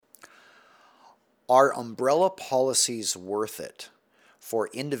Are umbrella policies worth it for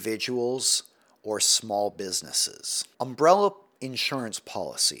individuals or small businesses? Umbrella insurance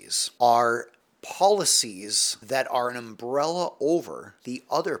policies are policies that are an umbrella over the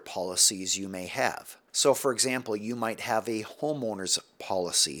other policies you may have. So, for example, you might have a homeowner's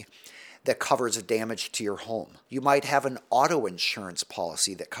policy that covers damage to your home. You might have an auto insurance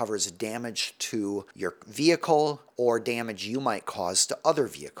policy that covers damage to your vehicle or damage you might cause to other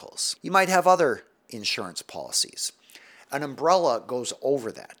vehicles. You might have other insurance policies. An umbrella goes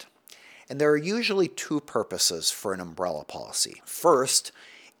over that. And there are usually two purposes for an umbrella policy. First,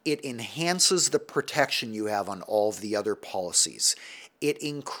 it enhances the protection you have on all of the other policies. It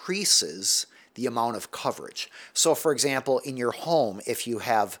increases the amount of coverage. So for example, in your home, if you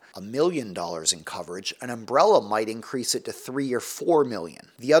have $1 million in coverage, an umbrella might increase it to 3 or 4 million.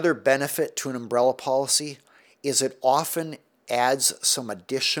 The other benefit to an umbrella policy is it often adds some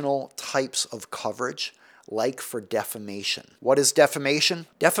additional types of coverage, like for defamation. What is defamation?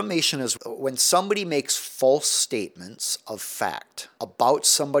 Defamation is when somebody makes false statements of fact about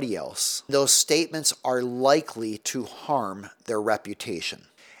somebody else. Those statements are likely to harm their reputation.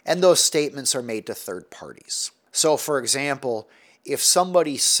 And those statements are made to third parties. So for example, if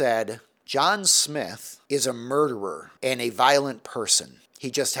somebody said, John Smith is a murderer and a violent person,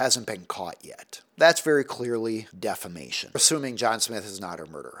 he just hasn't been caught yet. That's very clearly defamation, assuming John Smith is not a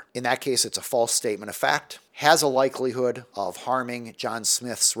murderer. In that case, it's a false statement of fact, has a likelihood of harming John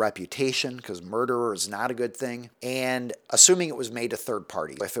Smith's reputation because murderer is not a good thing, and assuming it was made to third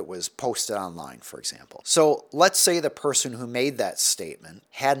party, if it was posted online, for example. So let's say the person who made that statement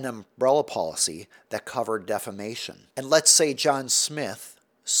had an umbrella policy that covered defamation. And let's say John Smith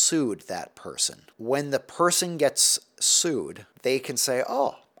sued that person. When the person gets sued, they can say,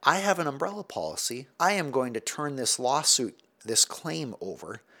 oh, I have an umbrella policy. I am going to turn this lawsuit, this claim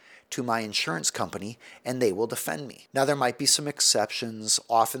over to my insurance company, and they will defend me. Now, there might be some exceptions.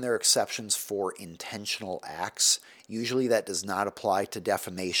 Often there are exceptions for intentional acts. Usually that does not apply to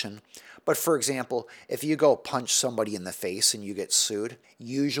defamation. But for example, if you go punch somebody in the face and you get sued,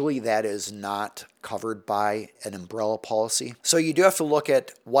 usually that is not covered by an umbrella policy. So you do have to look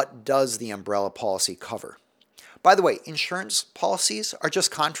at what does the umbrella policy cover. By the way, insurance policies are just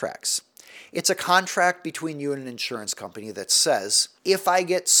contracts. It's a contract between you and an insurance company that says, if I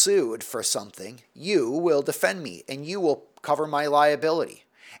get sued for something, you will defend me and you will cover my liability.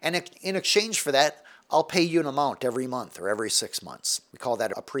 And in exchange for that, I'll pay you an amount every month or every 6 months. We call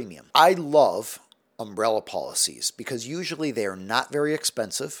that a premium. I love umbrella policies because usually they are not very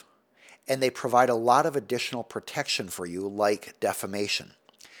expensive and they provide a lot of additional protection for you, like defamation.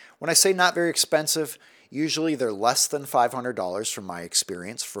 When I say not very expensive, usually they're less than $500 from my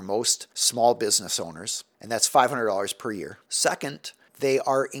experience for most small business owners, and that's $500 per year. Second, they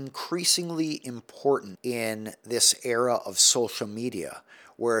are increasingly important in this era of social media,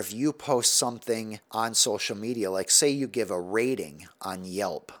 where if you post something on social media, like say you give a rating on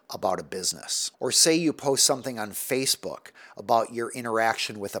Yelp about a business, or say you post something on Facebook about your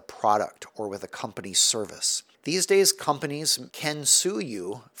interaction with a product or with a company's service. These days, companies can sue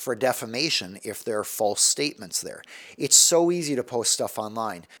you for defamation if there are false statements there. It's so easy to post stuff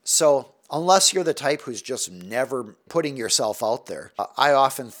online. So unless you're the type who's just never putting yourself out there, I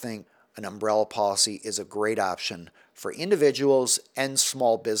often think an umbrella policy is a great option for individuals and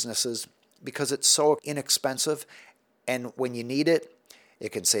small businesses because it's so inexpensive, and when you need it,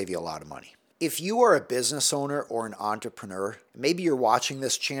 it can save you a lot of money. If you are a business owner or an entrepreneur, maybe you're watching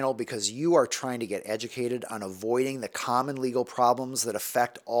this channel because you are trying to get educated on avoiding the common legal problems that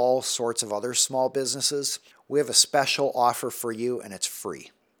affect all sorts of other small businesses, we have a special offer for you, and it's free.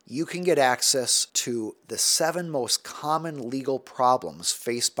 You can get access to the 7 most common legal problems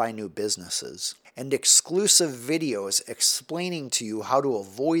faced by new businesses and exclusive videos explaining to you how to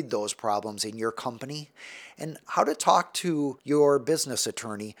avoid those problems in your company and how to talk to your business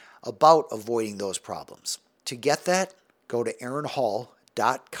attorney about avoiding those problems. To get that, go to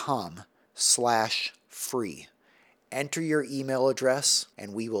aaronhall.com/free. Enter your email address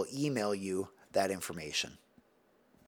and we will email you that information.